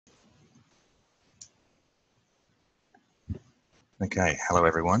Okay, hello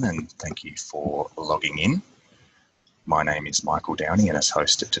everyone, and thank you for logging in. My name is Michael Downey, and as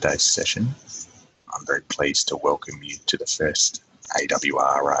host of today's session, I'm very pleased to welcome you to the first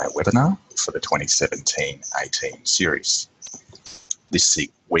AWRI webinar for the 2017-18 series. This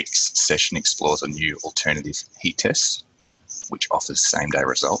week's session explores a new alternative heat test, which offers same-day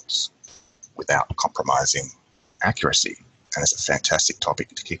results without compromising accuracy. And it's a fantastic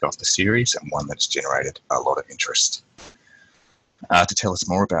topic to kick off the series, and one that's generated a lot of interest. To tell us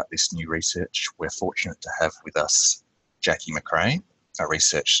more about this new research, we're fortunate to have with us Jacqui McRae, a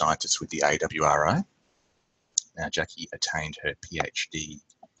research scientist with the AWRI. Now, Jacqui attained her PhD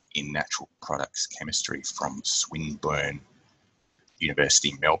in Natural Products Chemistry from Swinburne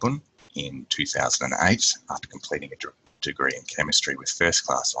University, Melbourne in 2008 after completing a degree in chemistry with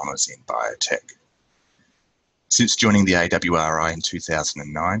first-class honours in biotech. Since joining the AWRI in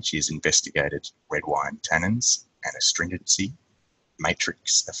 2009, she has investigated red wine tannins and astringency,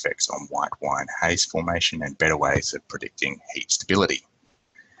 matrix effects on white wine haze formation, and better ways of predicting heat stability.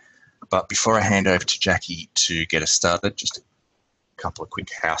 But before I hand over to Jacqui to get us started, just a couple of quick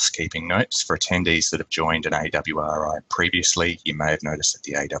housekeeping notes. For attendees that have joined an AWRI previously, you may have noticed that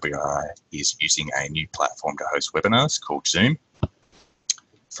the AWRI is using a new platform to host webinars called Zoom.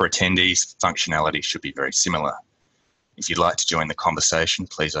 For attendees, functionality should be very similar. If you'd like to join the conversation,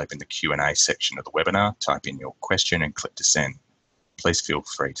 please open the Q&A section of the webinar, type in your question and click to send. Please feel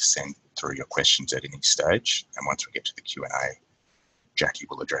free to send through your questions at any stage, and once we get to the Q&A, Jacqui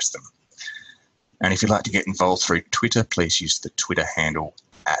will address them. And if you'd like to get involved through Twitter, please use the Twitter handle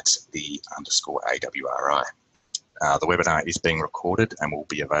 @the_AWRI. The webinar is being recorded and will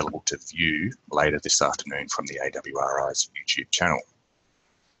be available to view later this afternoon from the AWRI's YouTube channel.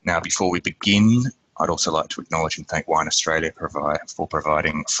 Now, before we begin, I'd also like to acknowledge and thank Wine Australia for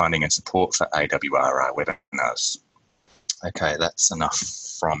providing funding and support for AWRI webinars. Okay, that's enough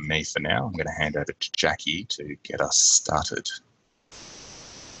from me for now. I'm going to hand over to Jacqui to get us started.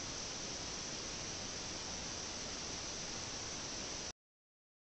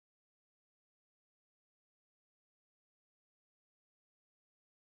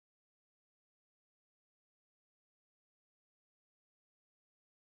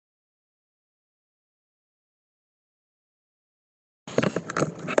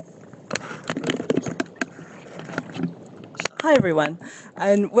 Hi everyone,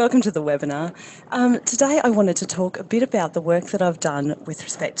 and welcome to the webinar. Today I wanted to talk a bit about the work that I've done with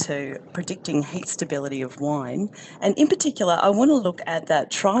respect to predicting heat stability of wine, and in particular I want to look at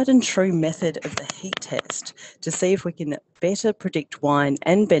that tried and true method of the heat test to see if we can better predict wine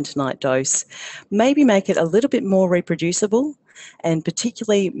and bentonite dose, maybe make it a little bit more reproducible, and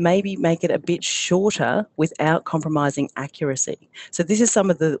particularly maybe make it a bit shorter without compromising accuracy. So this is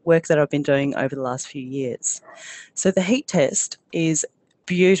some of the work that I've been doing over the last few years. So the heat test is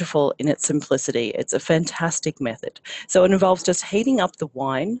beautiful in its simplicity. It's a fantastic method. So it involves just heating up the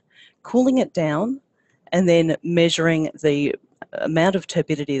wine, cooling it down, and then measuring the amount of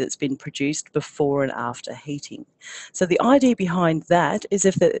turbidity that's been produced before and after heating. So the idea behind that is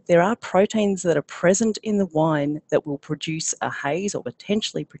if there are proteins that are present in the wine that will produce a haze or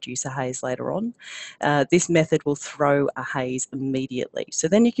potentially produce a haze later on, this method will throw a haze immediately. So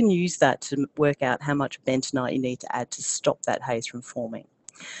then you can use that to work out how much bentonite you need to add to stop that haze from forming.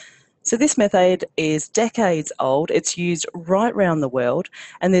 So this method is decades old. It's used right around the world,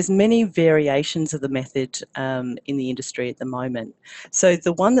 and there's many variations of the method in the industry at the moment. So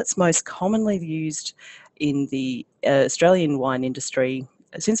the one that's most commonly used in the Australian wine industry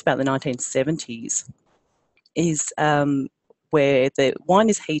since about the 1970s is where the wine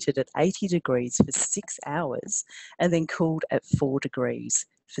is heated at 80 degrees for 6 hours and then cooled at 4 degrees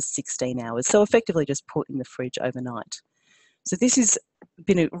for 16 hours. So effectively just put in the fridge overnight. So this has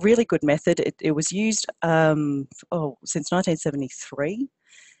been a really good method. It was used since 1973.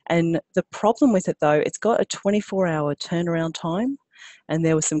 And the problem with it, though, it's got a 24-hour turnaround time. And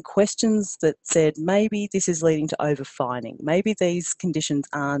there were some questions that said maybe this is leading to overfining. Maybe these conditions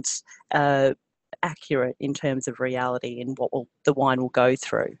aren't accurate in terms of reality and what the wine will go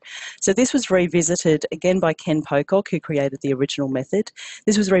through. So this was revisited again by Ken Pocock, who created the original method.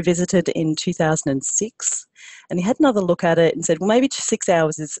 This was revisited in 2006, and he had another look at it and said, well, maybe 6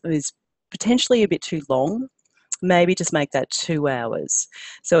 hours is potentially a bit too long. Maybe just make that 2 hours.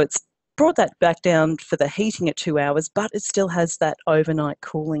 So it's brought that back down for the heating at 2 hours, but it still has that overnight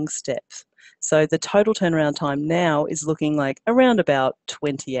cooling step. So the total turnaround time now is looking like around about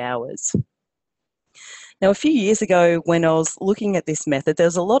 20 hours. Now, a few years ago, when I was looking at this method, there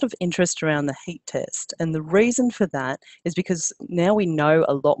was a lot of interest around the heat test. And the reason for that is because now we know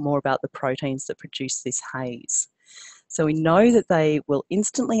a lot more about the proteins that produce this haze. So we know that they will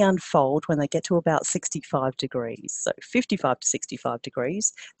instantly unfold when they get to about 65 degrees. So 55 to 65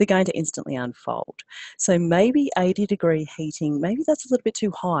 degrees, they're going to instantly unfold. So maybe 80-degree heating, maybe that's a little bit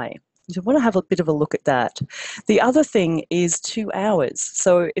too high. So I want to have a bit of a look at that. The other thing is 2 hours.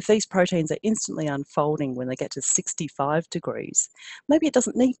 So if these proteins are instantly unfolding when they get to 65 degrees, maybe it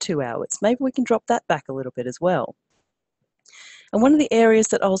doesn't need 2 hours. Maybe we can drop that back a little bit as well. And one of the areas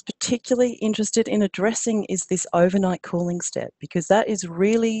that I was particularly interested in addressing is this overnight cooling step, because that is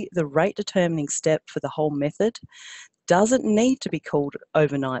really the rate determining step for the whole method. Does it need to be cooled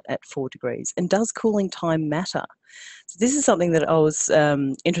overnight at 4 degrees? And does cooling time matter? So this is something that I was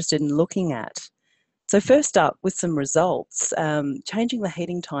interested in looking at. So first up, with some results, changing the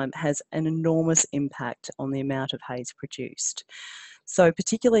heating time has an enormous impact on the amount of haze produced. So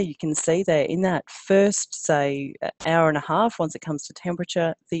particularly you can see there in that first, say, hour and a half, once it comes to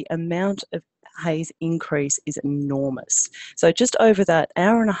temperature, the amount of haze increase is enormous. So just over that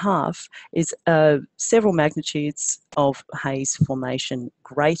hour and a half is several magnitudes of haze formation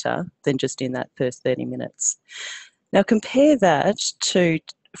greater than just in that first 30 minutes. Now compare that to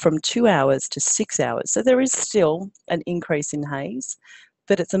from 2 hours to 6 hours. So there is still an increase in haze,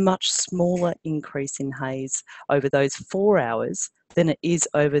 but it's a much smaller increase in haze over those 4 hours than it is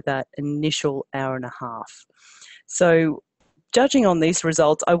over that initial hour and a half. So judging on these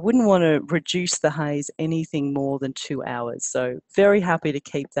results, I wouldn't want to reduce the haze anything more than 2 hours. So very happy to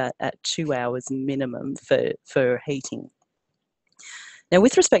keep that at 2 hours minimum for heating. Now,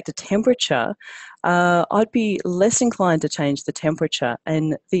 with respect to temperature, I'd be less inclined to change the temperature,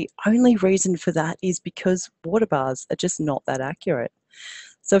 and the only reason for that is because water baths are just not that accurate.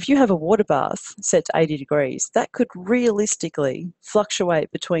 So if you have a water bath set to 80 degrees, that could realistically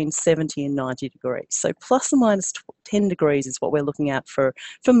fluctuate between 70 and 90 degrees. So plus or minus 10 degrees is what we're looking at for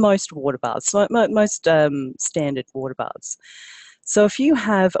most water baths, most standard water baths. So if you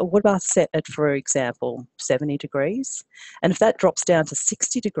have a water bath set at, for example, 70 degrees, and if that drops down to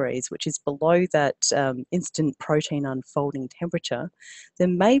 60 degrees, which is below that instant protein unfolding temperature,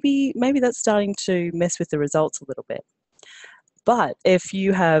 then maybe that's starting to mess with the results a little bit. But if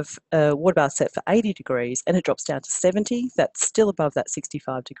you have a water bath set for 80 degrees and it drops down to 70, that's still above that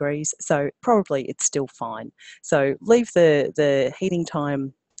 65 degrees, so probably it's still fine. So leave the heating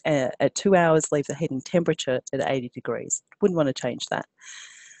time at 2 hours, leave the heating temperature at 80 degrees. Wouldn't want to change that.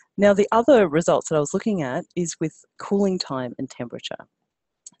 Now, the other results that I was looking at is with cooling time and temperature.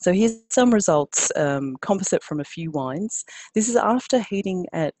 So here's some results, composite from a few wines. This is after heating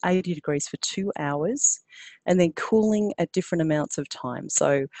at 80 degrees for 2 hours and then cooling at different amounts of time.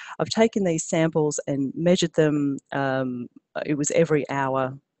 So I've taken these samples and measured them. It was every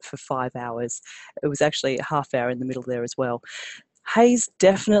hour for 5 hours. It was actually a half hour in the middle there as well. Haze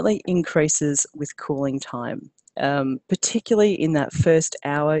definitely increases with cooling time. Particularly in that first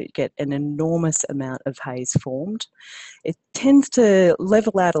hour, you get an enormous amount of haze formed. It tends to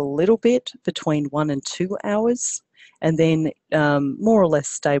level out a little bit between 1 and 2 hours, and then more or less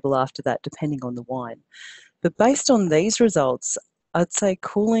stable after that, depending on the wine. But based on these results, I'd say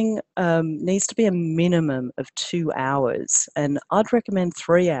cooling needs to be a minimum of 2 hours, and I'd recommend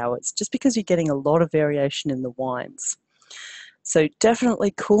 3 hours, just because you're getting a lot of variation in the wines. So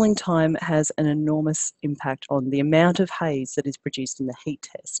definitely cooling time has an enormous impact on the amount of haze that is produced in the heat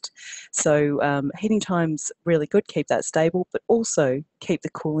test. So heating time's really good, keep that stable, but also keep the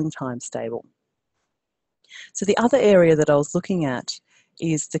cooling time stable. So the other area that I was looking at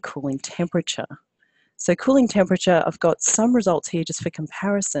is the cooling temperature. So cooling temperature, I've got some results here just for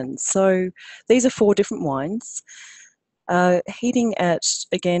comparison. So these are 4 different wines. Heating at,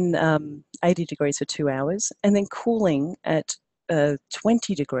 again, 80 degrees for 2 hours, and then cooling at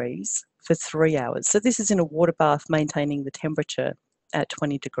 20 degrees for 3 hours. So this is in a water bath maintaining the temperature at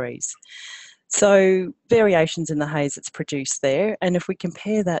 20 degrees. So variations in the haze that's produced there, and if we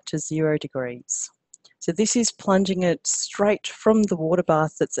compare that to 0 degrees. So this is plunging it straight from the water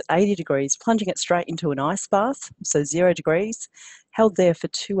bath that's at 80 degrees, plunging it straight into an ice bath, so 0 degrees, held there for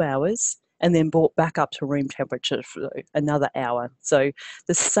 2 hours, and then brought back up to room temperature for another hour. So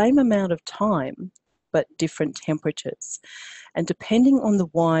the same amount of time, but different temperatures. And depending on the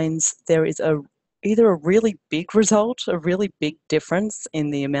wines, there is either a really big result, a really big difference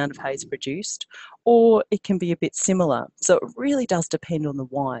in the amount of haze produced, or it can be a bit similar. So it really does depend on the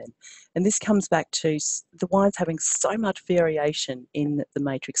wine. And this comes back to the wines having so much variation in the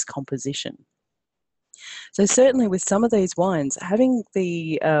matrix composition. So certainly with some of these wines, having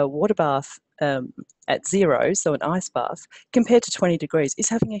the water bath at 0, so an ice bath, compared to 20 degrees is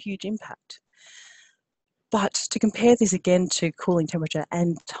having a huge impact. But to compare this again to cooling temperature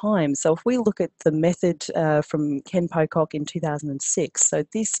and time, so if we look at the method from Ken Pocock in 2006, so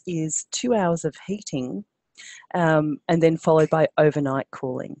this is 2 hours of heating and then followed by overnight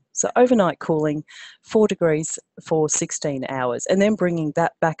cooling. So overnight cooling, 4 degrees for 16 hours, and then bringing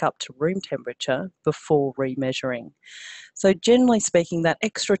that back up to room temperature before remeasuring. So generally speaking, that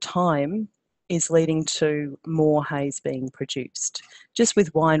extra time is leading to more haze being produced. Just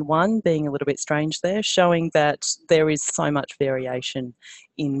with wine 1 being a little bit strange there, showing that there is so much variation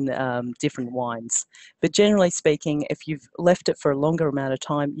in different wines. But generally speaking, if you've left it for a longer amount of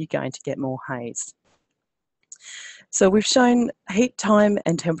time, you're going to get more haze. So we've shown heat time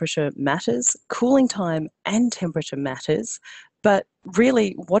and temperature matters, cooling time and temperature matters, but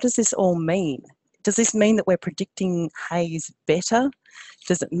really, what does this all mean? Does this mean that we're predicting haze better?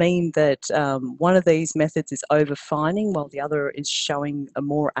 Does it mean that one of these methods is overfining while the other is showing a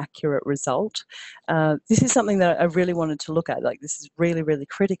more accurate result? This is something that I really wanted to look at. Like, this is really, really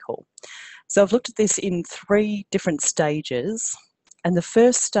critical. So I've looked at this in 3 different stages. And the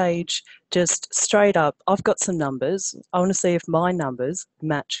first stage, just straight up, I've got some numbers. I want to see if my numbers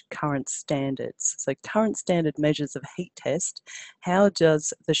match current standards. So current standard measures of heat test, how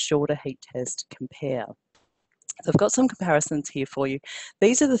does the shorter heat test compare? So I've got some comparisons here for you.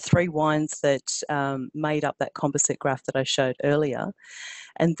 These are the 3 wines that made up that composite graph that I showed earlier.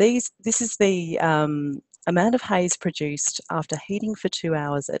 And this is the amount of haze produced after heating for 2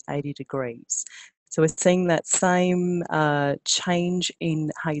 hours at 80 degrees. So we're seeing that same change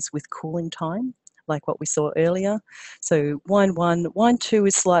in haze with cooling time, like what we saw earlier. So wine 1, wine 2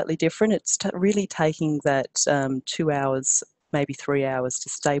 is slightly different. It's really taking that 2 hours, maybe 3 hours to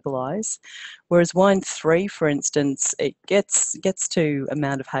stabilise. Whereas wine 3, for instance, it gets to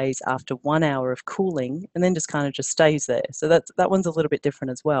amount of haze after 1 hour of cooling and then just kind of just stays there. So that one's a little bit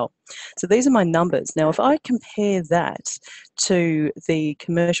different as well. So these are my numbers. Now, if I compare that to the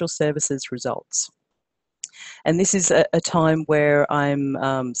commercial services results, and this is a time where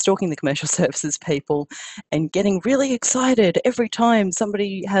I'm stalking the commercial services people and getting really excited every time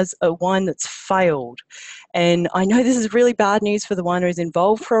somebody has a wine that's failed. And I know this is really bad news for the wineries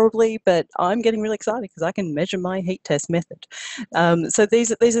involved probably, but I'm getting really excited because I can measure my heat test method. So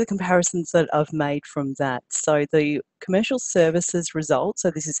these are the comparisons that I've made from that. So the commercial services results, so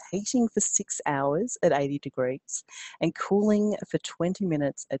this is heating for 6 hours at 80 degrees and cooling for 20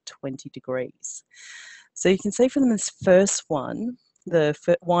 minutes at 20 degrees. So you can see from this first one, the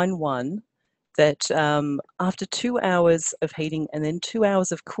wine 1, that after 2 hours of heating and then 2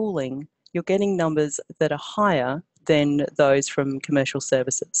 hours of cooling, you're getting numbers that are higher than those from commercial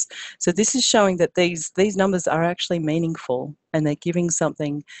services. So this is showing that these numbers are actually meaningful and they're giving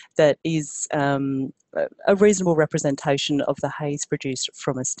something that is a reasonable representation of the haze produced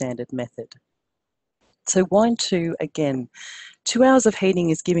from a standard method. So wine 2, again, 2 hours of heating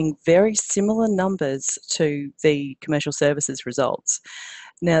is giving very similar numbers to the commercial services results.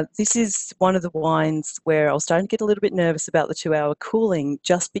 Now, this is one of the wines where I was starting to get a little bit nervous about the 2 hour cooling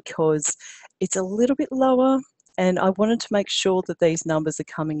just because it's a little bit lower, and I wanted to make sure that these numbers are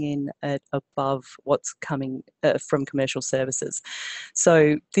coming in at above what's coming from commercial services.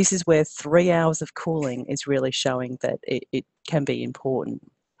 So this is where 3 hours of cooling is really showing that it can be important.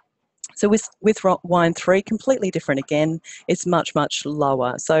 So with wine 3, completely different again. It's much, much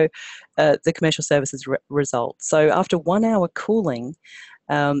lower. So the commercial services result. So after 1 hour cooling,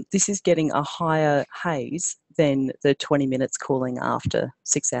 this is getting a higher haze than the 20 minutes cooling after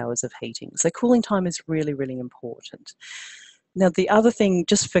 6 hours of heating. So cooling time is really, really important. Now, the other thing,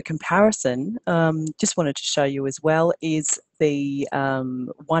 just for comparison, just wanted to show you as well, is the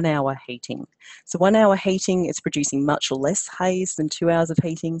 1 hour heating. So 1 hour heating is producing much less haze than 2 hours of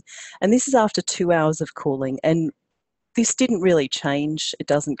heating, and this is after 2 hours of cooling. And this didn't really change. It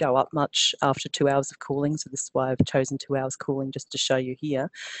doesn't go up much after 2 hours of cooling, so this is why I've chosen 2 hours cooling just to show you here.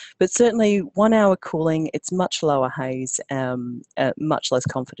 But certainly 1 hour cooling, it's much lower haze, much less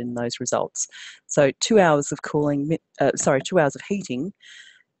confident in those results. So 2 hours of cooling, 2 hours of heating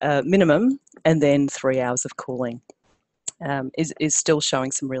minimum, and then 3 hours of cooling. Is still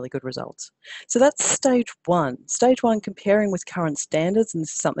showing some really good results. So that's stage 1. Stage 1, comparing with current standards, and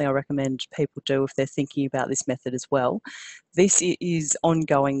this is something I recommend people do if they're thinking about this method as well. This is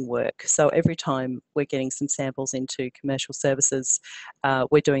ongoing work. So every time we're getting some samples into commercial services,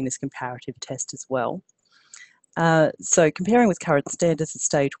 we're doing this comparative test as well. So comparing with current standards is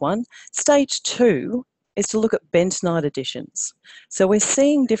stage 1. Stage 2 is to look at bentonite additions. So we're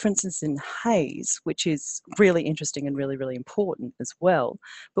seeing differences in haze, which is really interesting and really, really important as well.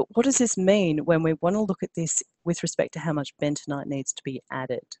 But what does this mean when we want to look at this with respect to how much bentonite needs to be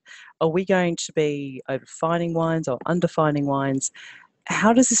added? Are we going to be overfining wines or underfining wines?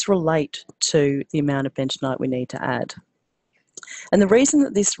 How does this relate to the amount of bentonite we need to add? And the reason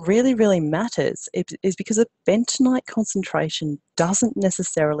that this really, really matters is because a bentonite concentration doesn't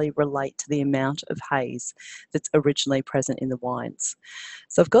necessarily relate to the amount of haze that's originally present in the wines.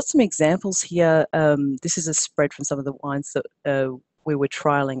 So I've got some examples here. This is a spread from some of the wines that we were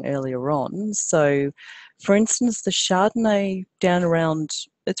trialling earlier on. So for instance, the Chardonnay down around,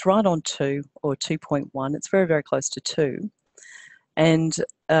 it's right on 2 or 2.1. It's very, very close to 2. And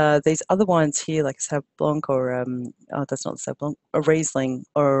these other wines here, like Sauv Blanc or, oh, that's not Sauv Blanc, a Riesling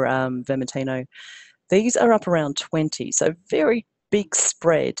or Vermentino, these are up around 20. So very big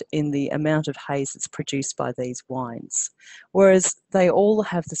spread in the amount of haze that's produced by these wines. Whereas they all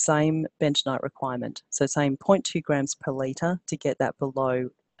have the same bentonite requirement. So same 0.2 grams per litre to get that below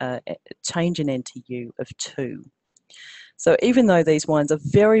change in NTU of 2. So even though these wines are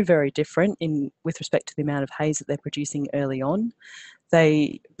very, very different with respect to the amount of haze that they're producing early on,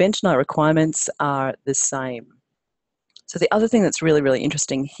 bentonite requirements are the same. So the other thing that's really, really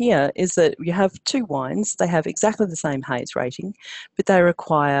interesting here is that you have two wines. They have exactly the same haze rating, but they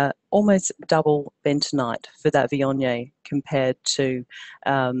require almost double bentonite for that Viognier compared to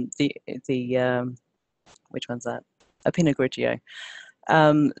which one's that? A Pinot Grigio.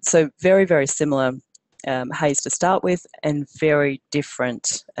 So very, very similar haze to start with and very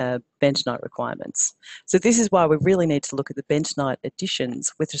different bentonite requirements. So this is why we really need to look at the bentonite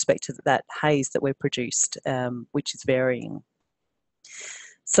additions with respect to that haze that we've produced, which is varying.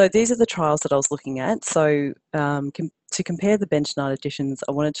 So these are the trials that I was looking at. So to compare the bentonite additions,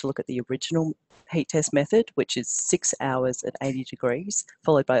 I wanted to look at the original heat test method, which is 6 hours at 80 degrees,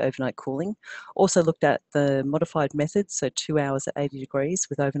 followed by overnight cooling. Also looked at the modified method, so 2 hours at 80 degrees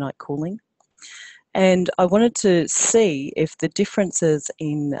with overnight cooling. And I wanted to see if the differences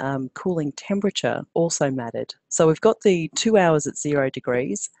in cooling temperature also mattered. So we've got the 2 hours at 0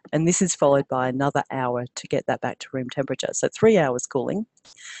 degrees, and this is followed by another hour to get that back to room temperature. So 3 hours cooling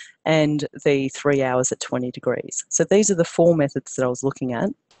and the 3 hours at 20 degrees. So these are the 4 methods that I was looking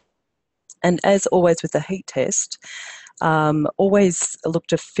at. And as always with the heat test, always look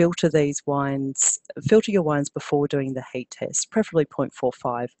to filter your wines before doing the heat test, preferably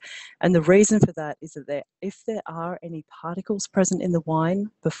 0.45. And the reason for that is that if there are any particles present in the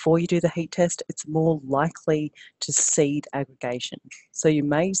wine before you do the heat test, it's more likely to seed aggregation. So you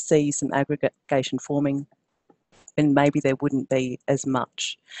may see some aggregation forming and maybe there wouldn't be as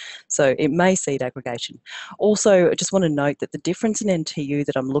much. So it may seed aggregation. Also, I just want to note that the difference in NTU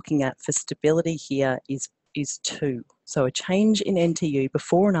that I'm looking at for stability here is 2. So a change in NTU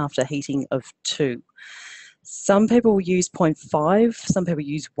before and after heating of 2. Some people will use 0.5, some people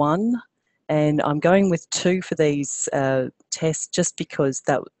use 1, and I'm going with 2 for these tests just because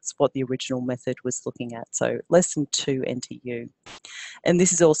that's what the original method was looking at, so less than 2 NTU. And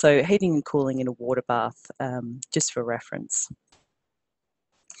this is also heating and cooling in a water bath, just for reference.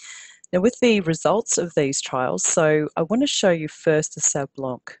 Now with the results of these trials, so I want to show you first the Sauv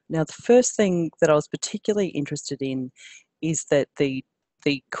Blanc. Now the first thing that I was particularly interested in is that the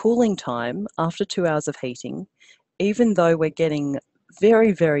cooling time after 2 hours of heating, even though we're getting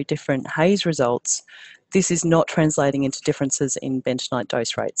very, very different haze results, this is not translating into differences in bentonite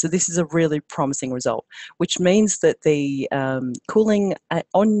dose rate. So this is a really promising result, which means that the cooling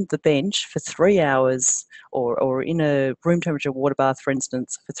on the bench for 3 hours or in a room temperature water bath, for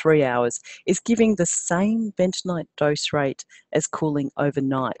instance, for 3 hours is giving the same bentonite dose rate as cooling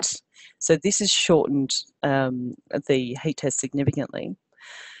overnight. So this has shortened the heat test significantly.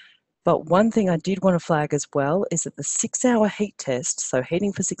 But one thing I did want to flag as well is that the 6-hour heat test, so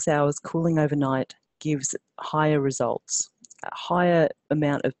heating for 6 hours, cooling overnight, gives higher results. A higher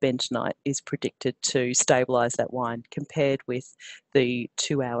amount of bentonite is predicted to stabilise that wine compared with the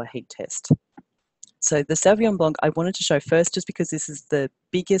 2-hour heat test. So the Sauvignon Blanc I wanted to show first just because this is the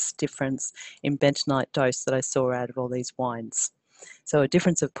biggest difference in bentonite dose that I saw out of all these wines. So a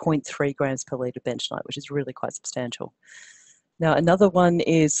difference of 0.3 grams per litre bentonite, which is really quite substantial. Now another one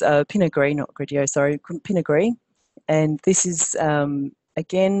is Pinot Gris, not Grigio, sorry, Pinot Gris. And this is,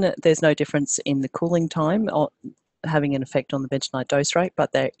 again, there's no difference in the cooling time having an effect on the bentonite dose rate,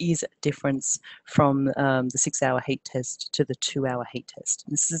 but there is a difference from the 6-hour heat test to the 2-hour heat test.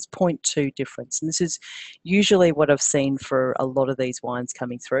 And this is 0.2 difference. And this is usually what I've seen for a lot of these wines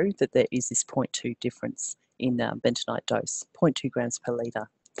coming through, that there is this 0.2 difference in bentonite dose, 0.2 grams per litre.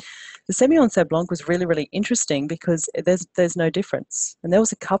 The Semillon Sauv Blanc was really, really interesting because there's no difference. And there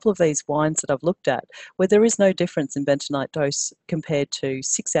was a couple of these wines that I've looked at where there is no difference in bentonite dose compared to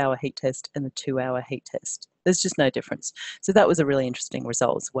 6-hour heat test and the 2-hour heat test. There's just no difference. So that was a really interesting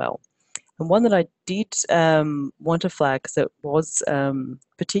result as well. And one that I did want to flag because it was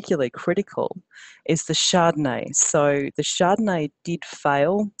particularly critical is the Chardonnay. So the Chardonnay did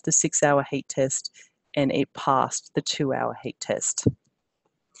fail the 6-hour heat test and it passed the 2-hour heat test.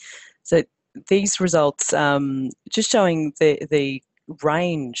 So these results just showing the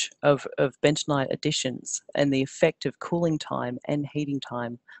range of bentonite additions and the effect of cooling time and heating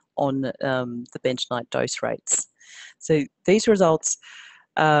time on the bentonite dose rates. So these results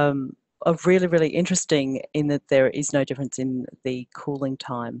are really, really interesting in that there is no difference in the cooling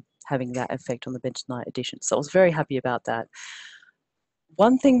time having that effect on the bentonite addition. So I was very happy about that.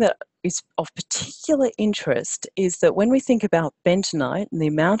 One thing that is of particular interest is that when we think about bentonite and the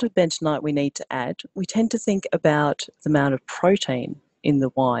amount of bentonite we need to add, we tend to think about the amount of protein in the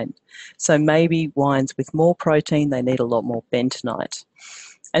wine. So maybe wines with more protein, they need a lot more bentonite.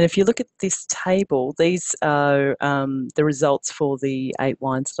 And if you look at this table, these are the results for the 8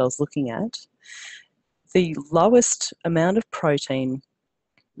 wines that I was looking at. The lowest amount of protein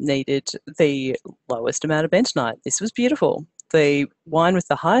needed the lowest amount of bentonite. This was beautiful. The wine with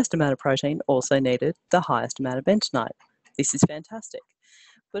the highest amount of protein also needed the highest amount of bentonite. This is fantastic.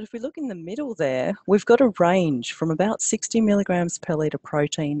 But if we look in the middle there, we've got a range from about 60 milligrams per litre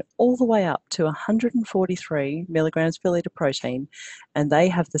protein all the way up to 143 milligrams per litre protein, and they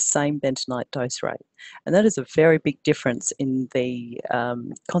have the same bentonite dose rate. And that is a very big difference in the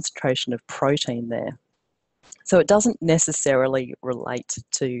concentration of protein there. So it doesn't necessarily relate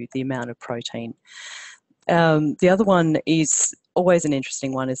to the amount of protein. The other one is always an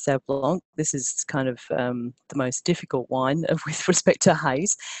interesting one is Sauv Blanc. This is kind of the most difficult wine with respect to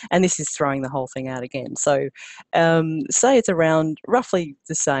haze, and this is throwing the whole thing out again. So say it's around roughly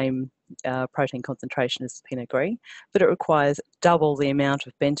the same protein concentration as the Pinot Gris, but it requires double the amount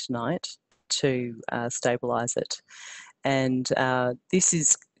of bentonite to stabilise it. And this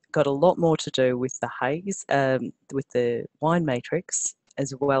has got a lot more to do with the haze, with the wine matrix,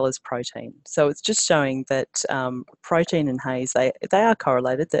 as well as protein. So it's just showing that protein and haze, they are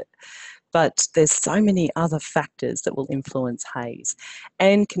correlated, but there's so many other factors that will influence haze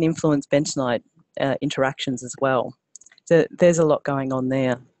and can influence bentonite interactions as well. So there's a lot going on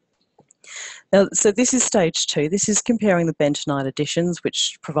there. Now, so this is stage 2. This is comparing the bentonite additions,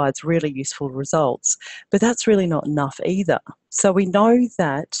 which provides really useful results, but that's really not enough either. So we know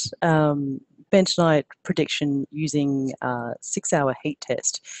that bentonite prediction using 6-hour heat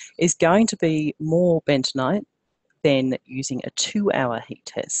test is going to be more bentonite than using a 2-hour heat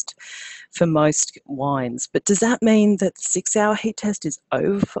test for most wines. But does that mean that the 6-hour heat test is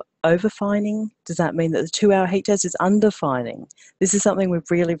overfining? Does that mean that the 2-hour heat test is underfining? This is something we've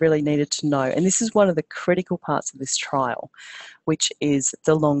really, really needed to know. And this is one of the critical parts of this trial, which is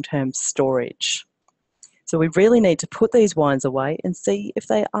the long-term storage. So we really need to put these wines away and see if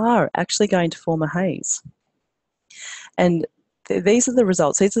they are actually going to form a haze. And these are the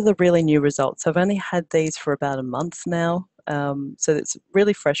results. These are the really new results. I've only had these for about a month now, so it's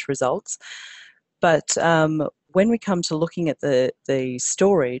really fresh results. But when we come to looking at the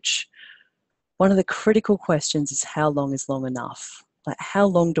storage, one of the critical questions is how long is long enough? Like, how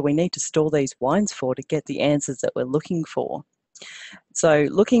long do we need to store these wines for to get the answers that we're looking for? So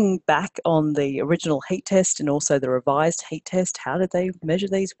looking back on the original heat test and also the revised heat test, how did they measure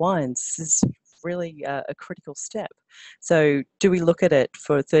these wines? This is really a critical step. So do we look at it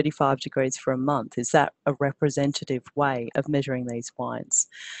for 35 degrees for a month? Is that a representative way of measuring these wines?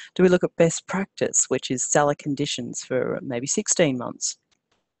 Do we look at best practice, which is cellar conditions for maybe 16 months?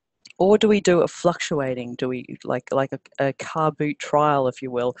 Or do we do a fluctuating, do we like a car boot trial, if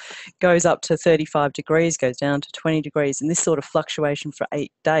you will, goes up to 35 degrees, goes down to 20 degrees, and this sort of fluctuation for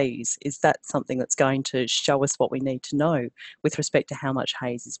 8 days, is that something that's going to show us what we need to know with respect to how much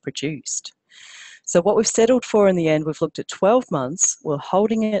haze is produced? So what we've settled for in the end, we've looked at 12 months, we're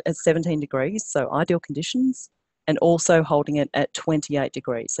holding it at 17 degrees, so ideal conditions, and also holding it at 28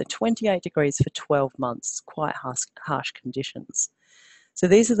 degrees. So 28 degrees for 12 months, quite harsh conditions. So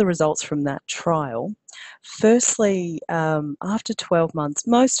these are the results from that trial. Firstly, after 12 months,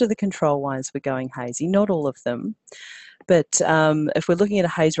 most of the control wines were going hazy, not all of them. But if we're looking at a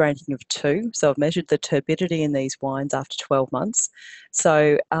haze rating of 2, so I've measured the turbidity in these wines after 12 months.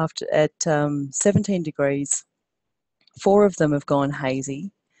 So at 17 degrees, 4 of them have gone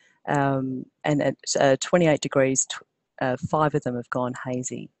hazy, and at 28 degrees, 5 of them have gone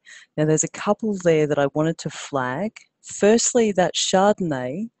hazy. Now there's a couple there that I wanted to flag Firstly, that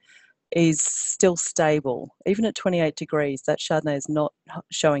Chardonnay is still stable. Even at 28 degrees, that Chardonnay is not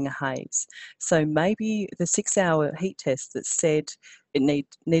showing a haze. So maybe the 6-hour heat test that said it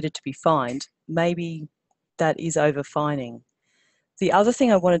needed to be fined, maybe that is over-fining. The other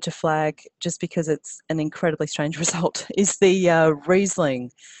thing I wanted to flag, just because it's an incredibly strange result, is the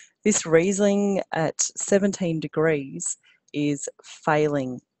Riesling. This Riesling at 17 degrees is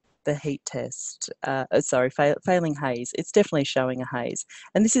failing the heat test. Failing haze. It's definitely showing a haze.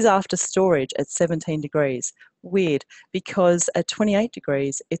 And this is after storage at 17 degrees. Weird, because at 28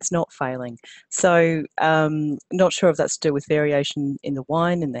 degrees, it's not failing. So not sure if that's to do with variation in the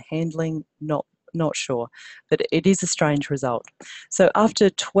wine, in the handling, not sure, but it is a strange result. So after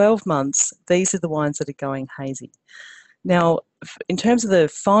 12 months, these are the wines that are going hazy. Now, in terms of the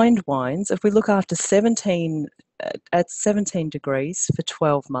fined wines, if we look after 17 at 17 degrees for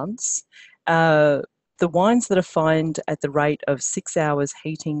 12 months, the wines that are fined at the rate of 6 hours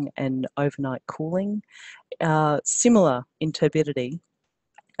heating and overnight cooling are similar in turbidity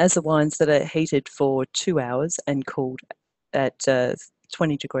as the wines that are heated for 2 hours and cooled at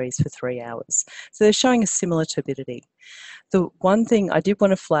 20 degrees for 3 hours. So they're showing a similar turbidity. The one thing I did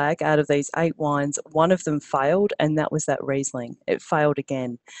want to flag out of these 8 wines, one of them failed, and that was that Riesling. It failed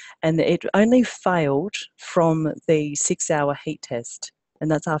again. And it only failed from the 6-hour heat test,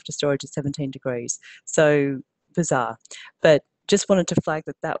 and that's after storage at 17 degrees. So bizarre. But just wanted to flag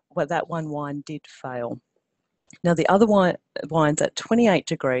that one wine did fail. Now, the other wines at 28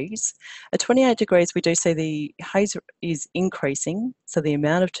 degrees, we do see the haze is increasing. So the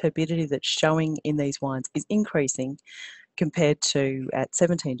amount of turbidity that's showing in these wines is increasing compared to at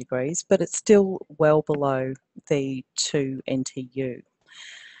 17 degrees, but it's still well below the 2 NTU.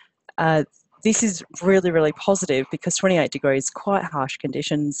 This is really, really positive because 28 degrees, quite harsh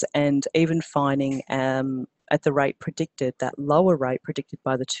conditions, and even finding at the rate predicted, that lower rate predicted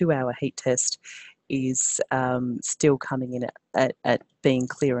by the 2-hour heat test, is still coming in at being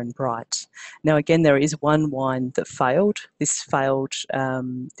clear and bright. Now, again, there is one wine that failed. This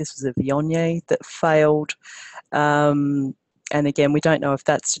was a Viognier that failed. And again, we don't know if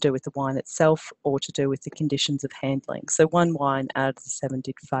that's to do with the wine itself or to do with the conditions of handling. So one wine out of the 7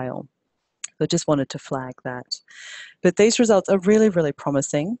 did fail. So I just wanted to flag that. But these results are really, really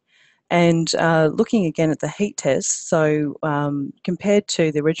promising. And looking again at the heat test, so compared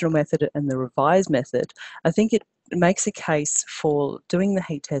to the original method and the revised method, I think it makes a case for doing the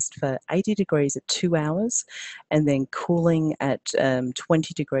heat test for 80 degrees at 2 hours and then cooling at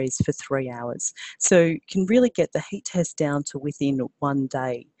 20 degrees for 3 hours. So you can really get the heat test down to within 1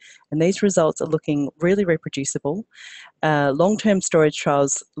 day. And these results are looking really reproducible. Long-term storage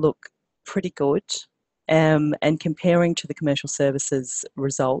trials look pretty good. And comparing to the commercial services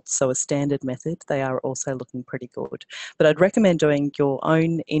results, so a standard method, they are also looking pretty good. But I'd recommend doing your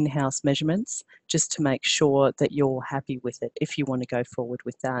own in-house measurements just to make sure that you're happy with it if you want to go forward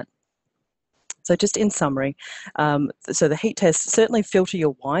with that. So just in summary, so the heat test, certainly filter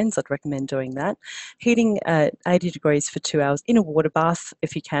your wines. I'd recommend doing that. Heating at 80 degrees for 2 hours in a water bath,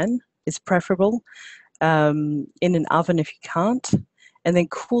 if you can, is preferable. In an oven if you can't. And then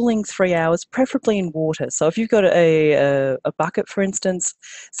cooling 3 hours, preferably in water. So if you've got a bucket, for instance,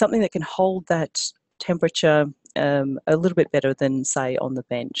 something that can hold that temperature a little bit better than, say, on the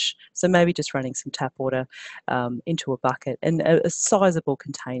bench. So maybe just running some tap water into a bucket and a sizable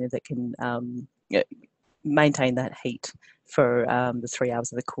container that can maintain that heat for the 3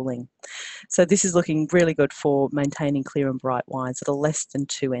 hours of the cooling. So this is looking really good for maintaining clear and bright wines that are less than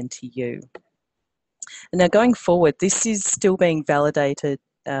 2 NTU. And now going forward, this is still being validated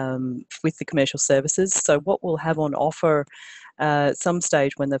with the commercial services. So what we'll have on offer some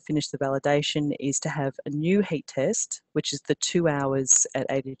stage when they've finished the validation is to have a new heat test, which is the 2 hours at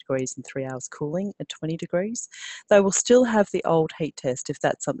 80 degrees and 3 hours cooling at 20 degrees. They will still have the old heat test if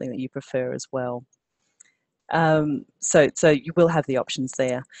that's something that you prefer as well. So you will have the options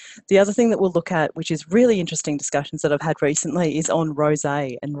there. The other thing that we'll look at, which is really interesting discussions that I've had recently, is on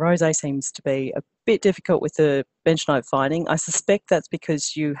rosé. And rosé seems to be a bit difficult with the bentonite finding. I suspect that's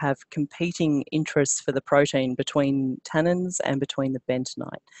because you have competing interests for the protein between tannins and between the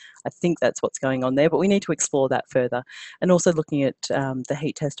bentonite. I think that's what's going on there, but we need to explore that further. And also looking at the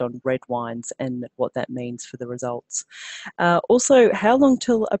heat test on red wines and what that means for the results. Also, how long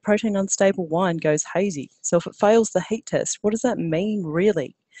till a protein unstable wine goes hazy? So if it fails the heat test, what does that mean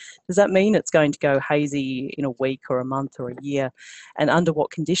really? Does that mean it's going to go hazy in a week or a month or a year, and under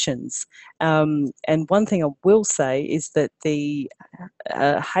what conditions? And one thing I will say is that the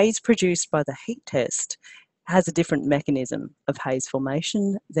haze produced by the heat test has a different mechanism of haze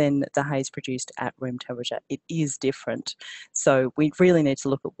formation than the haze produced at room temperature. It is different. So we really need to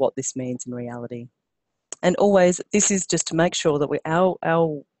look at what this means in reality. And always, this is just to make sure that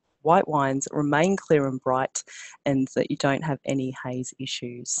our white wines remain clear and bright and that you don't have any haze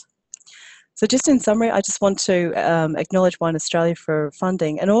issues. So just in summary, I just want to acknowledge Wine Australia for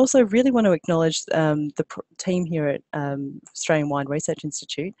funding, and also really want to acknowledge the team here at Australian Wine Research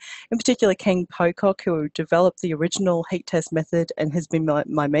Institute, in particular Ken Pocock, who developed the original heat test method and has been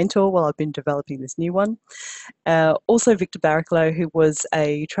my mentor while I've been developing this new one. Also Victor Barraclough, who was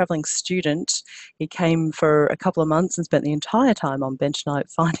a travelling student. He came for a couple of months and spent the entire time on bentonite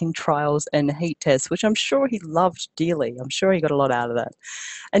finding trials and heat tests, which I'm sure he loved dearly. I'm sure he got a lot out of that.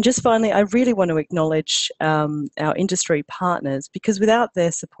 And just finally, I really want to acknowledge our industry partners, because without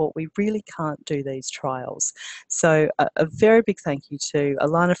their support, we really can't do these trials. So a very big thank you to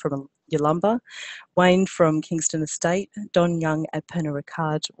Alana from Yalumba, Wayne from Kingston Estate, Don Young at Pernod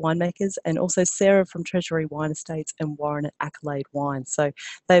Ricard Winemakers, and also Sarah from Treasury Wine Estates and Warren at Accolade Wine. So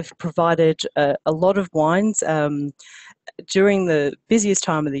they've provided a lot of wines during the busiest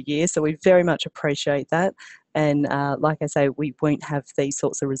time of the year, so we very much appreciate that. And like I say, we won't have these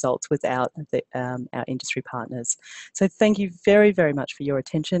sorts of results without our industry partners. So thank you very, very much for your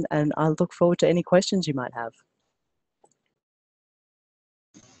attention, and I look forward to any questions you might have.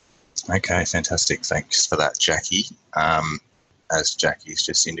 Okay, fantastic. Thanks for that, Jacqui. As Jacqui's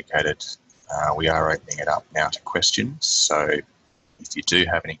just indicated, we are opening it up now to questions. So if you do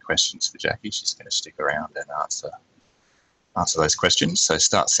have any questions for Jacqui, she's going to stick around and answer those questions. So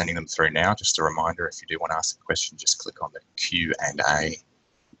start sending them through now. Just a reminder, if you do want to ask a question, just click on the Q&A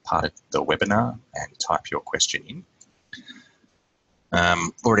part of the webinar and type your question in.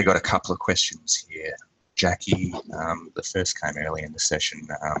 Already got a couple of questions here. Jacqui, the first came early in the session.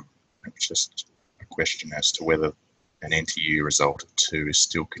 It was just a question as to whether an NTU result of 2 is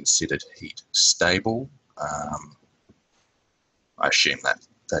still considered heat stable. I assume that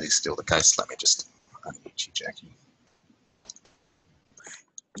is still the case. Let me just unmute you, Jacqui.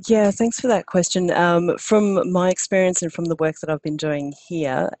 Yeah, thanks for that question. From my experience and from the work that I've been doing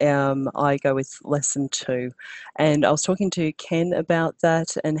here, I go with less than 2. And I was talking to Ken about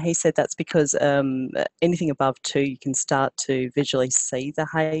that, and he said that's because anything above 2, you can start to visually see the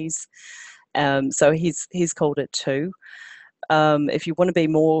haze. So he's called it 2. If you want to be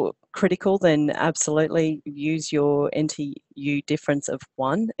more critical, then absolutely use your NTU difference of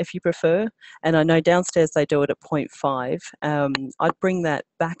 1 if you prefer. And I know downstairs they do it at 0.5. I'd bring that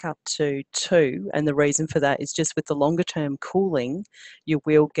back up to 2, and the reason for that is just with the longer term cooling, you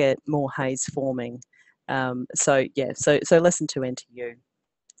will get more haze forming. So yeah, so less than 2 NTU,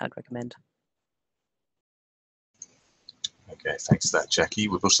 I'd recommend. Okay, thanks for that, Jacqui.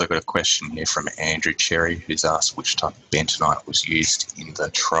 We've also got a question here from Andrew Cherry, who's asked which type of bentonite was used in the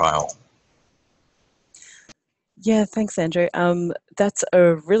trial. Yeah, thanks, Andrew. That's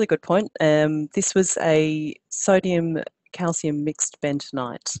a really good point. This was a sodium-calcium mixed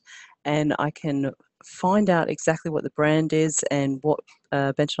bentonite, and I can find out exactly what the brand is and what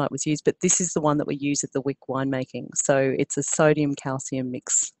bentonite was used, but this is the one that we use at the Wick winemaking. So it's a sodium-calcium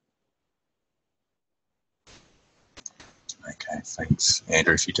mix. Okay, thanks.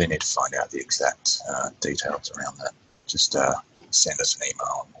 Andrew, if you do need to find out the exact details around that, just send us an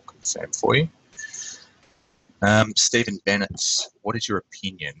email and we'll confirm for you. Stephen Bennett, what is your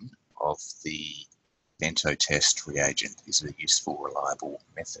opinion of the bento test reagent? Is it a useful, reliable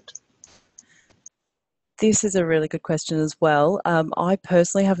method? This is a really good question as well. I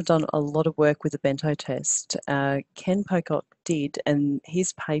personally haven't done a lot of work with the bento test. Ken Pocock did, and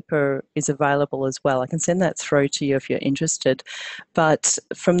his paper is available as well. I can send that through to you if you're interested. But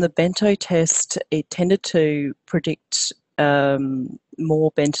from the bento test, it tended to predict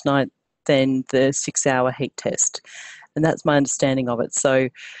more bentonite than the 6-hour heat test. And that's my understanding of it. So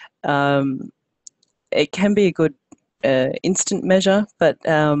it can be a good instant measure, but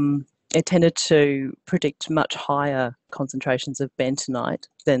it tended to predict much higher concentrations of bentonite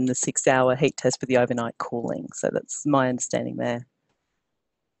than the 6-hour heat test with the overnight cooling. So that's my understanding there.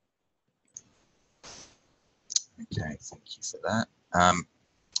 Okay, thank you for that.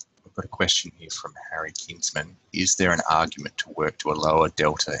 We've got a question here from Harry Kinsman. Is there an argument to work to a lower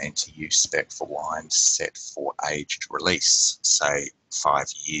delta NTU spec for wines set for aged release, say 5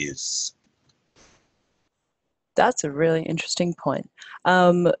 years? That's a really interesting point.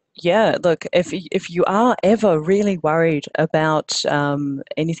 Yeah, look, if you are ever really worried about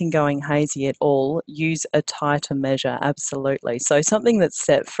anything going hazy at all, use a tighter measure, absolutely. So something that's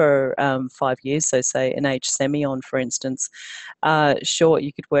set for 5 years, so say an age semi-on, for instance, sure,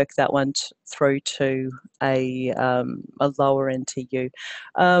 you could work that one through to a lower NTU.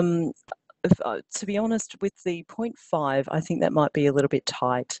 To be honest, with the zero point 0.5, I think that might be a little bit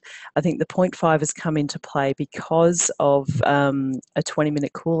tight. I think the zero point 0.5 has come into play because of a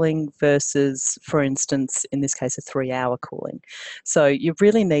 20-minute cooling versus, for instance, in this case, a 3-hour cooling. So you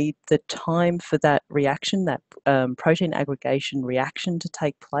really need the time for that reaction, that protein aggregation reaction to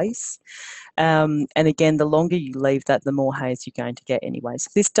take place. And again, the longer you leave that, the more haze you're going to get anyway.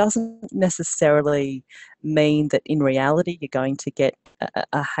 So this doesn't necessarily mean that in reality you're going to get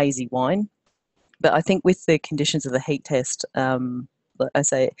a hazy wine. But I think with the conditions of the heat test, I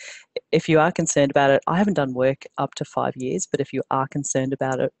say, if you are concerned about it, I haven't done work up to 5 years, but if you are concerned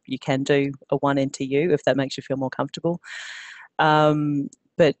about it, you can do a 1 NTU if that makes you feel more comfortable.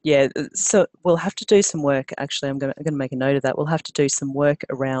 But yeah, so we'll have to do some work. Actually, I'm going to make a note of that. We'll have to do some work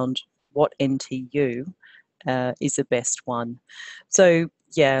around what NTU is the best one. So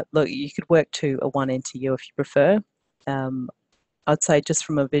yeah, look, you could work to a 1 NTU if you prefer. I'd say just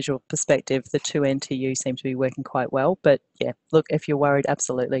from a visual perspective, the 2 NTU seem to be working quite well. But yeah, look, if you're worried,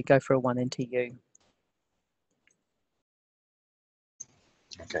 absolutely go for a 1 NTU.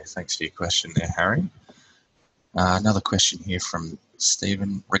 Okay, thanks for your question there, Harry. Another question here from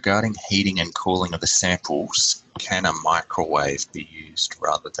Stephen. Regarding heating and cooling of the samples, can a microwave be used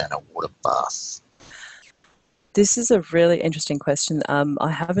rather than a water bath? This is a really interesting question. I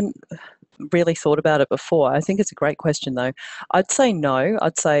haven't really thought about it before. I think it's a great question, though. I'd say no.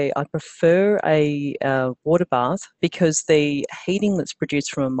 I'd say I prefer a water bath because the heating that's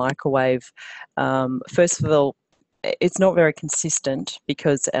produced from a microwave, first of all, it's not very consistent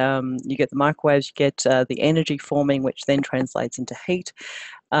because you get the microwaves, you get the energy forming, which then translates into heat.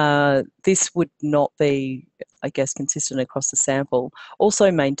 This would not be, I guess, consistent across the sample.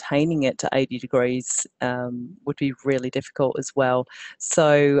 Also, maintaining it to 80 degrees would be really difficult as well.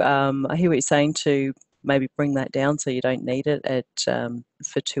 So I hear what you're saying, to maybe bring that down so you don't need it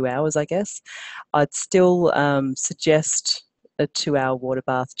for 2 hours, I guess. I'd still suggest a 2-hour water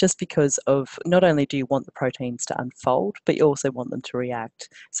bath, just because of not only do you want the proteins to unfold, but you also want them to react.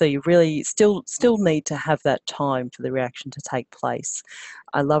 So you really still need to have that time for the reaction to take place.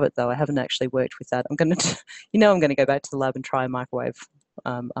 I love it, though. I haven't actually worked with that. I'm going to, I'm going to go back to the lab and try a microwave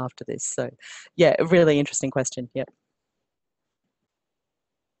after this. So yeah, a really interesting question. Yep.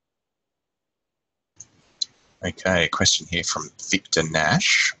 Okay, a question here from Victor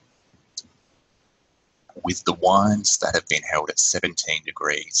Nash. With the wines that have been held at 17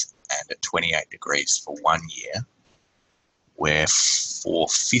 degrees and at 28 degrees for 1 year, where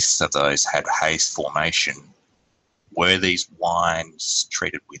 4/5 of those had haze formation, were these wines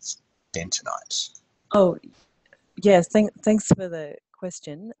treated with bentonite? Oh, yes. Thanks for the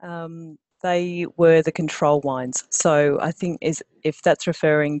question. They were the control wines. So I think if that's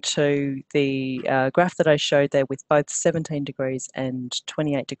referring to the graph that I showed there with both 17 degrees and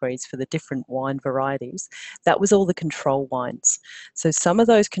 28 degrees for the different wine varieties, that was all the control wines. So some of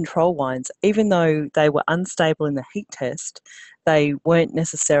those control wines, even though they were unstable in the heat test, they weren't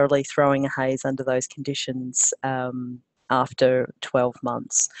necessarily throwing a haze under those conditions after 12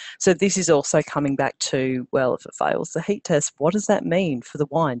 months. So this is also coming back to, well, if it fails the heat test, what does that mean for the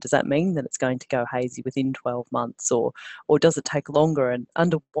wine? Does that mean that it's going to go hazy within 12 months, or does it take longer? And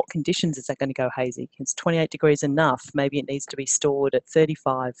under what conditions is that going to go hazy? Is 28 degrees enough? Maybe it needs to be stored at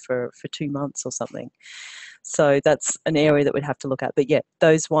 35 for 2 months or something. So that's an area that we'd have to look at. But yeah,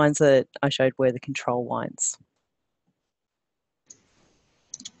 those wines that I showed were the control wines.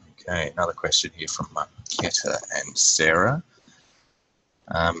 Okay, another question here from Keta and Sarah.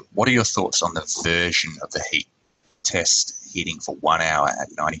 What are your thoughts on the version of the heat test, heating for 1 hour at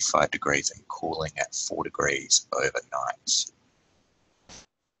 95 degrees and cooling at 4 degrees overnight?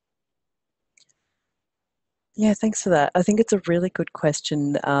 Yeah, thanks for that. I think it's a really good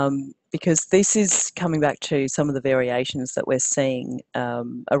question because this is coming back to some of the variations that we're seeing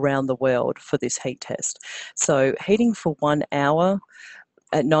around the world for this heat test. So heating for 1 hour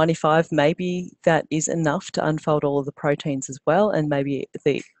at 95, maybe that is enough to unfold all of the proteins as well, and maybe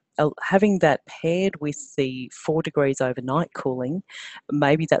having that paired with the 4 degrees overnight cooling,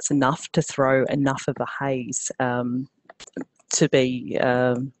 maybe that's enough to throw enough of a haze to be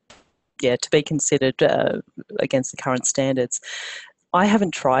considered against the current standards. I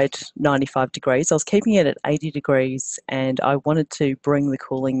haven't tried 95 degrees. I was keeping it at 80 degrees and I wanted to bring the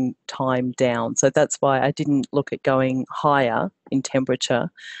cooling time down. So that's why I didn't look at going higher in temperature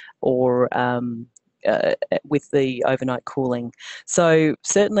or with the overnight cooling. So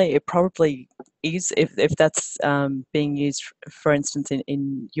certainly it probably is, if that's being used, for instance,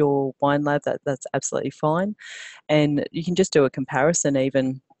 in your wine lab, that's absolutely fine. And you can just do a comparison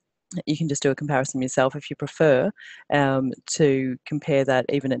even. You can just do a comparison yourself if you prefer, to compare that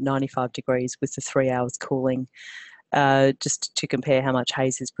even at 95 degrees with the 3 hours cooling, just to compare how much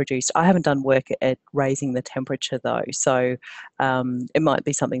haze is produced. I haven't done work at raising the temperature though, so it might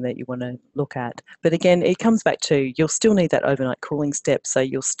be something that you want to look at. But again, it comes back to you'll still need that overnight cooling step, so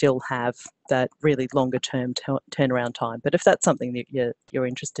you'll still have that really longer term turnaround time. But if that's something that you're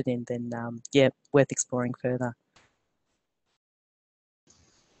interested in, then yeah, worth exploring further.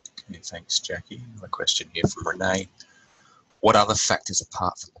 Okay, thanks, Jacqui. Another question here from Renee. What other factors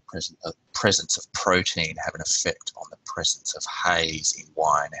apart from the presence of protein have an effect on the presence of haze in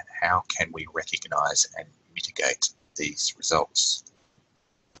wine, and how can we recognise and mitigate these results?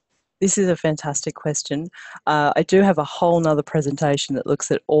 This is a fantastic question. I do have a whole nother presentation that looks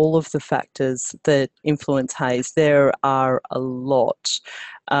at all of the factors that influence haze. There are a lot.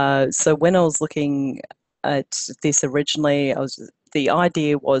 So when I was looking at this originally, the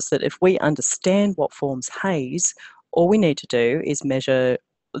idea was that if we understand what forms haze, all we need to do is measure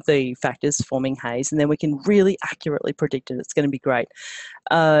the factors forming haze, and then we can really accurately predict it. It's going to be great.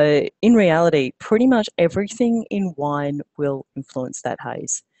 In reality, pretty much everything in wine will influence that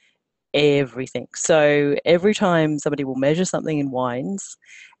haze. Everything. So every time somebody will measure something in wines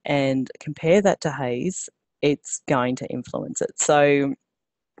and compare that to haze, it's going to influence it. So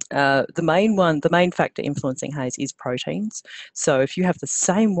the main factor influencing haze is proteins. So if you have the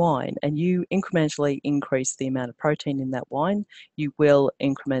same wine and you incrementally increase the amount of protein in that wine, you will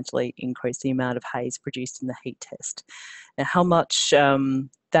incrementally increase the amount of haze produced in the heat test. Now, how much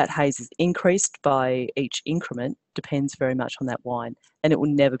that haze is increased by each increment depends very much on that wine, and it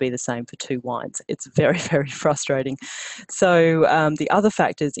will never be the same for two wines. It's very, very frustrating. So the other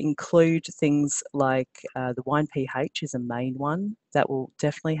factors include things like the wine pH is a main one that will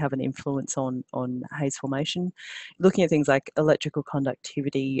definitely have an influence on haze formation. Looking at things like electrical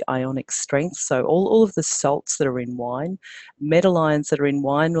conductivity, ionic strength, so all of the salts that are in wine, metal ions that are in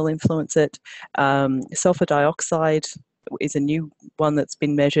wine will influence it. Sulfur dioxide is a new one that's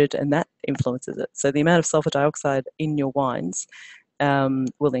been measured, and that influences it. So the amount of sulfur dioxide in your wines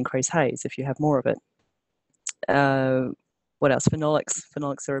will increase haze if you have more of it. What else? Phenolics.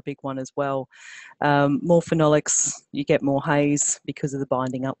 Phenolics are a big one as well. More phenolics, you get more haze because of the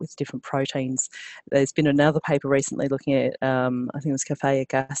binding up with different proteins. There's been another paper recently looking at, I think it was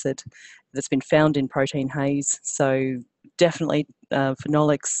caffeic acid, that's been found in protein haze. So definitely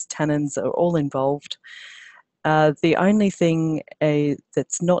phenolics, tannins are all involved. The only thing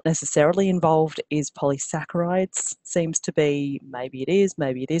that's not necessarily involved is polysaccharides. Seems to be, maybe it is,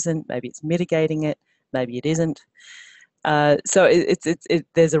 maybe it isn't, maybe it's mitigating it, maybe it isn't. So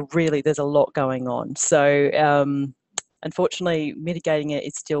there's a lot going on. So unfortunately, mitigating it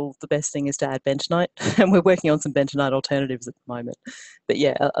is still the best thing is to add bentonite, and we're working on some bentonite alternatives at the moment. But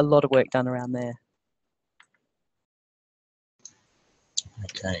yeah, a lot of work done around there.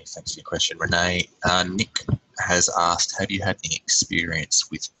 Okay, thanks for your question, Renee. Nick has asked, have you had any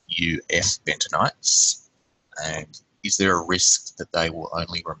experience with UF bentonites? And is there a risk that they will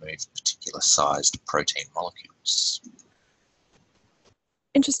only remove particular sized protein molecules?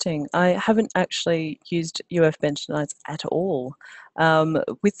 Interesting. I haven't actually used UF bentonites at all.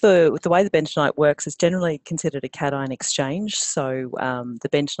 With the way the bentonite works, it's generally considered a cation exchange. So the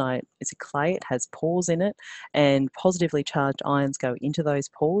bentonite is a clay, it has pores in it, and positively charged ions go into those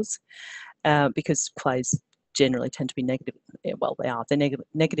pores because clays generally tend to be negative. Well, they're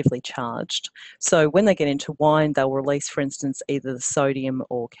negatively charged. So when they get into wine, they'll release, for instance, either the sodium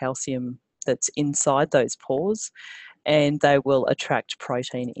or calcium that's inside those pores, and they will attract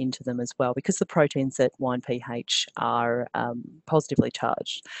protein into them as well because the proteins at wine pH are positively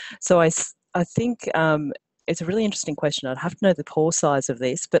charged. So I think it's a really interesting question. I'd have to know the pore size of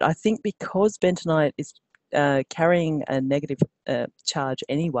this, but I think because bentonite is carrying a negative charge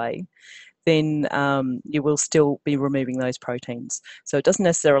anyway, then you will still be removing those proteins. So it doesn't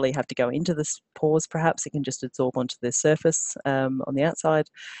necessarily have to go into the pores, perhaps it can just absorb onto the surface on the outside.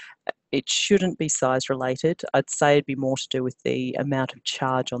 It shouldn't be size related. I'd say it'd be more to do with the amount of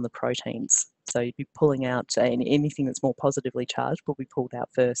charge on the proteins. So you'd be pulling out anything that's more positively charged will be pulled out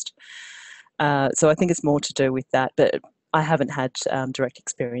first. So I think it's more to do with that, but I haven't had direct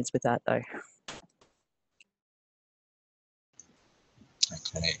experience with that though.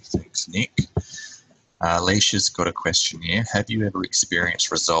 Okay, thanks, Nick. Leisha's got a question here. Have you ever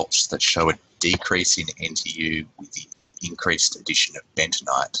experienced results that show a decrease in NTU with the increased addition of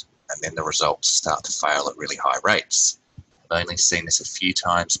bentonite, and then the results start to fail at really high rates? I've only seen this a few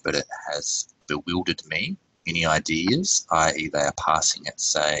times, but it has bewildered me. Any ideas? I.e., they are passing at,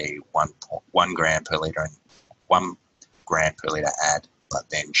 say, 1 gram per litre and 1 gram per litre add, but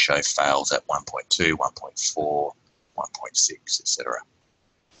then show fails at 1.2, 1.4, 1.6, etc.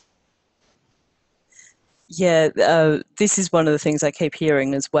 Yeah, this is one of the things I keep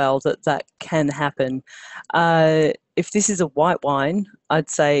hearing as well, that can happen. If this is a white wine, I'd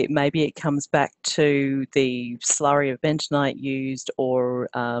say maybe it comes back to the slurry of bentonite used, or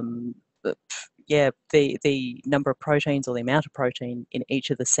the number of proteins or the amount of protein in each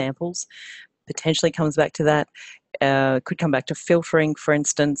of the samples. Potentially comes back to that. Could come back to filtering, for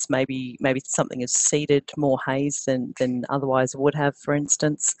instance. Maybe something has seeded more haze than otherwise would have, for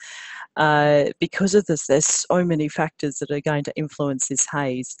instance. Because of this, there's so many factors that are going to influence this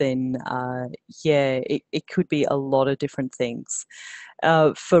haze, then it could be a lot of different things.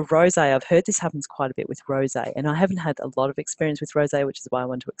 For rosé, I've heard this happens quite a bit with rosé, and I haven't had a lot of experience with rosé, which is why I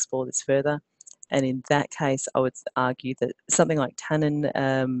want to explore this further. And in that case, I would argue that something like tannin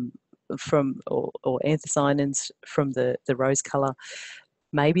or anthocyanins from the rose colour,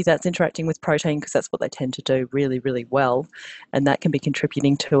 maybe that's interacting with protein, because that's what they tend to do really, really well, and that can be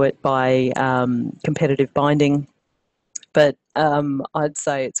contributing to it by competitive binding. But I'd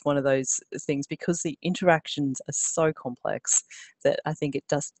say it's one of those things, because the interactions are so complex, that I think it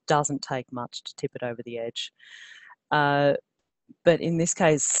just doesn't take much to tip it over the edge. But in this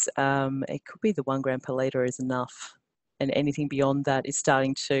case, it could be the 1 gram per litre is enough, and anything beyond that is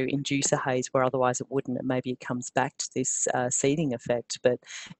starting to induce a haze where otherwise it wouldn't, and maybe it comes back to this seeding effect. But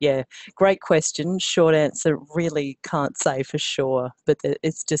yeah, great question. Short answer, really can't say for sure, but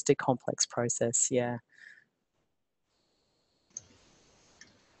it's just a complex process, yeah.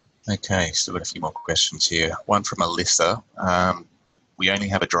 Okay, still got a few more questions here. One from Alyssa. We only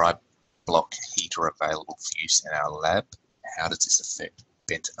have a dry block heater available for use in our lab. How does this affect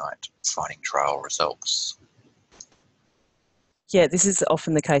bentonite finding trial results? Yeah, this is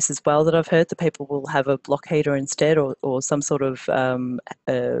often the case as well, that I've heard that people will have a block heater instead, or some sort of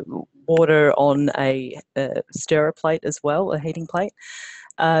water on a stirrer plate as well, a heating plate.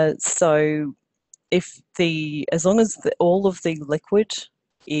 So as long as all of the liquid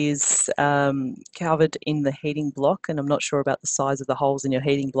is covered in the heating block, and I'm not sure about the size of the holes in your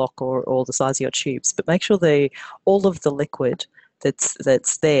heating block or the size of your tubes, but make sure all of the liquid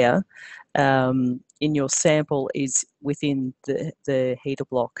that's there in your sample is within the heater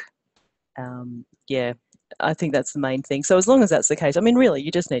block. Yeah, I think that's the main thing. So as long as that's the case, I mean, really,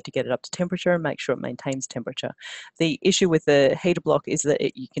 you just need to get it up to temperature and make sure it maintains temperature. The issue with the heater block is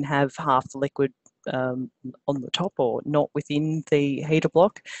that you can have half the liquid on the top or not within the heater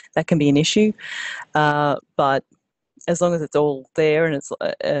block. That can be an issue, but as long as it's all there and it's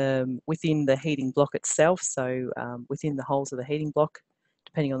within the heating block itself, so within the holes of the heating block,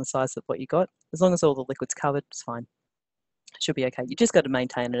 depending on the size of what you got, as long as all the liquid's covered, it's fine. It should be okay. You just got to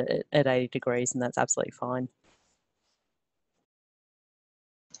maintain it at 80 degrees, and that's absolutely fine.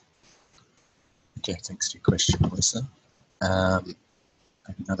 Okay, thanks for your question, Melissa.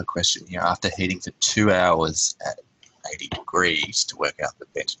 Another question here. After heating for 2 hours at 80 degrees to work out the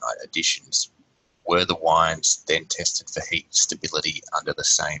bentonite additions, were the wines then tested for heat stability under the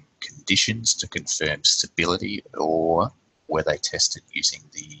same conditions to confirm stability, or were they tested using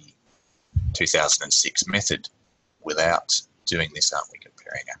the 2006 method? Without doing this, aren't we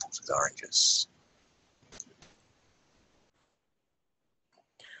comparing apples with oranges?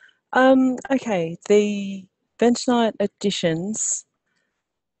 Okay, the bentonite additions.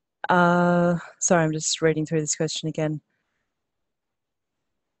 Sorry, I'm just reading through this question again.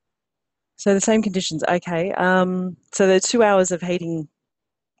 So the same conditions, okay. So the 2 hours of heating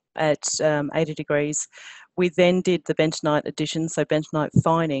at 80 degrees. We then did the bentonite addition, so bentonite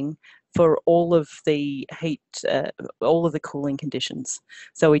fining, for all of the heat, all of the cooling conditions.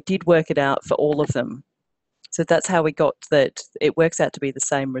 So we did work it out for all of them. So that's how we got that. It works out to be the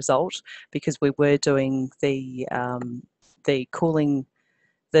same result, because we were doing the cooling,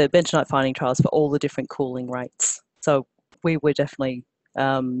 the bentonite fining trials for all the different cooling rates. So we were definitely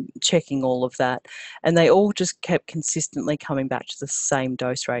checking all of that, and they all just kept consistently coming back to the same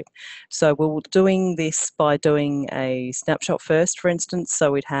dose rate. So we were doing this by doing a snapshot first, for instance.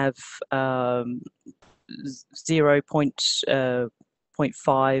 So we'd have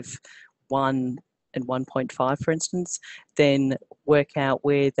 0.5, 1 and 1.5, for instance, then work out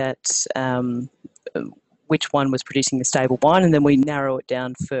where which one was producing the stable wine, and then we narrow it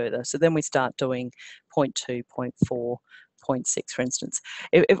down further. So then we start doing 0.2, 0.4, 0.6, for instance.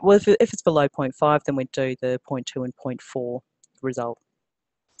 If it's below 0.5, then we do the 0.2 and 0.4 result.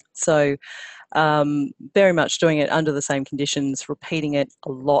 So very much doing it under the same conditions, repeating it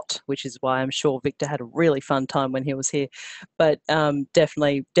a lot, which is why I'm sure Victor had a really fun time when he was here. But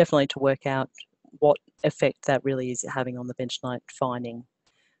definitely to work out what effect that really is having on the bentonite finding.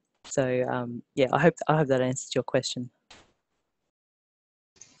 So yeah, I hope that answers your question.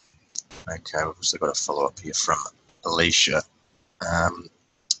 Okay, we've also got a follow-up here from Alicia.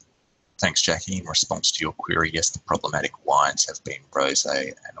 Thanks, Jacqui. In response to your query, yes, the problematic wines have been Rosé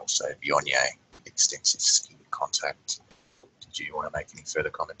and also Viognier, extensive skin contact. Did you want to make any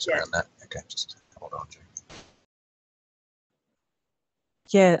further comments around that? Okay, just hold on, Jacqui.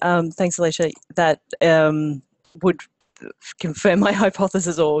 Yeah, thanks, Alicia. That would confirm my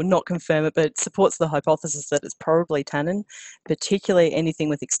hypothesis, or not confirm it, but supports the hypothesis that it's probably tannin, particularly anything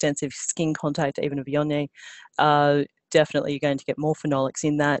with extensive skin contact, even a Viognier. Definitely you're going to get more phenolics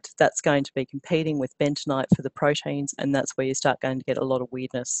in that. That's going to be competing with bentonite for the proteins, and that's where you start going to get a lot of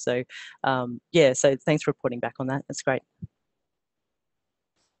weirdness. So yeah, so thanks for reporting back on that. That's great.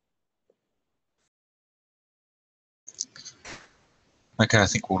 Okay, I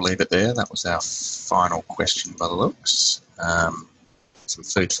think we'll leave it there. That was our final question by the looks. Some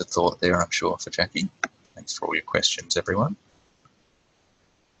food for thought there, I'm sure, for Jacqui. Thanks for all your questions, everyone.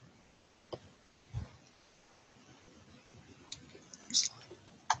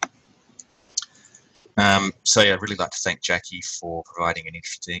 So yeah, I'd really like to thank Jacqui for providing an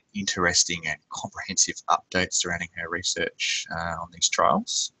interesting and comprehensive update surrounding her research on these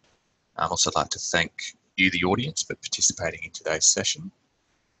trials. I'd also like to thank you, the audience, for participating in today's session.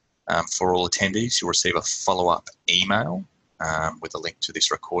 For all attendees, you'll receive a follow-up email with a link to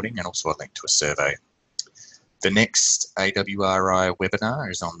this recording and also a link to a survey. The next AWRI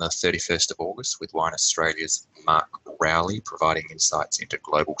webinar is on the 31st of August with Wine Australia's Mark Rowley, providing insights into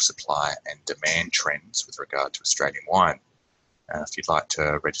global supply and demand trends with regard to Australian wine. If you'd like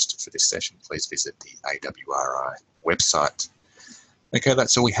to register for this session, please visit the AWRI website. Okay,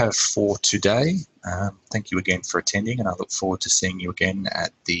 that's all we have for today. Thank you again for attending, and I look forward to seeing you again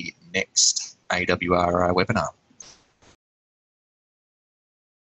at the next AWRI webinar.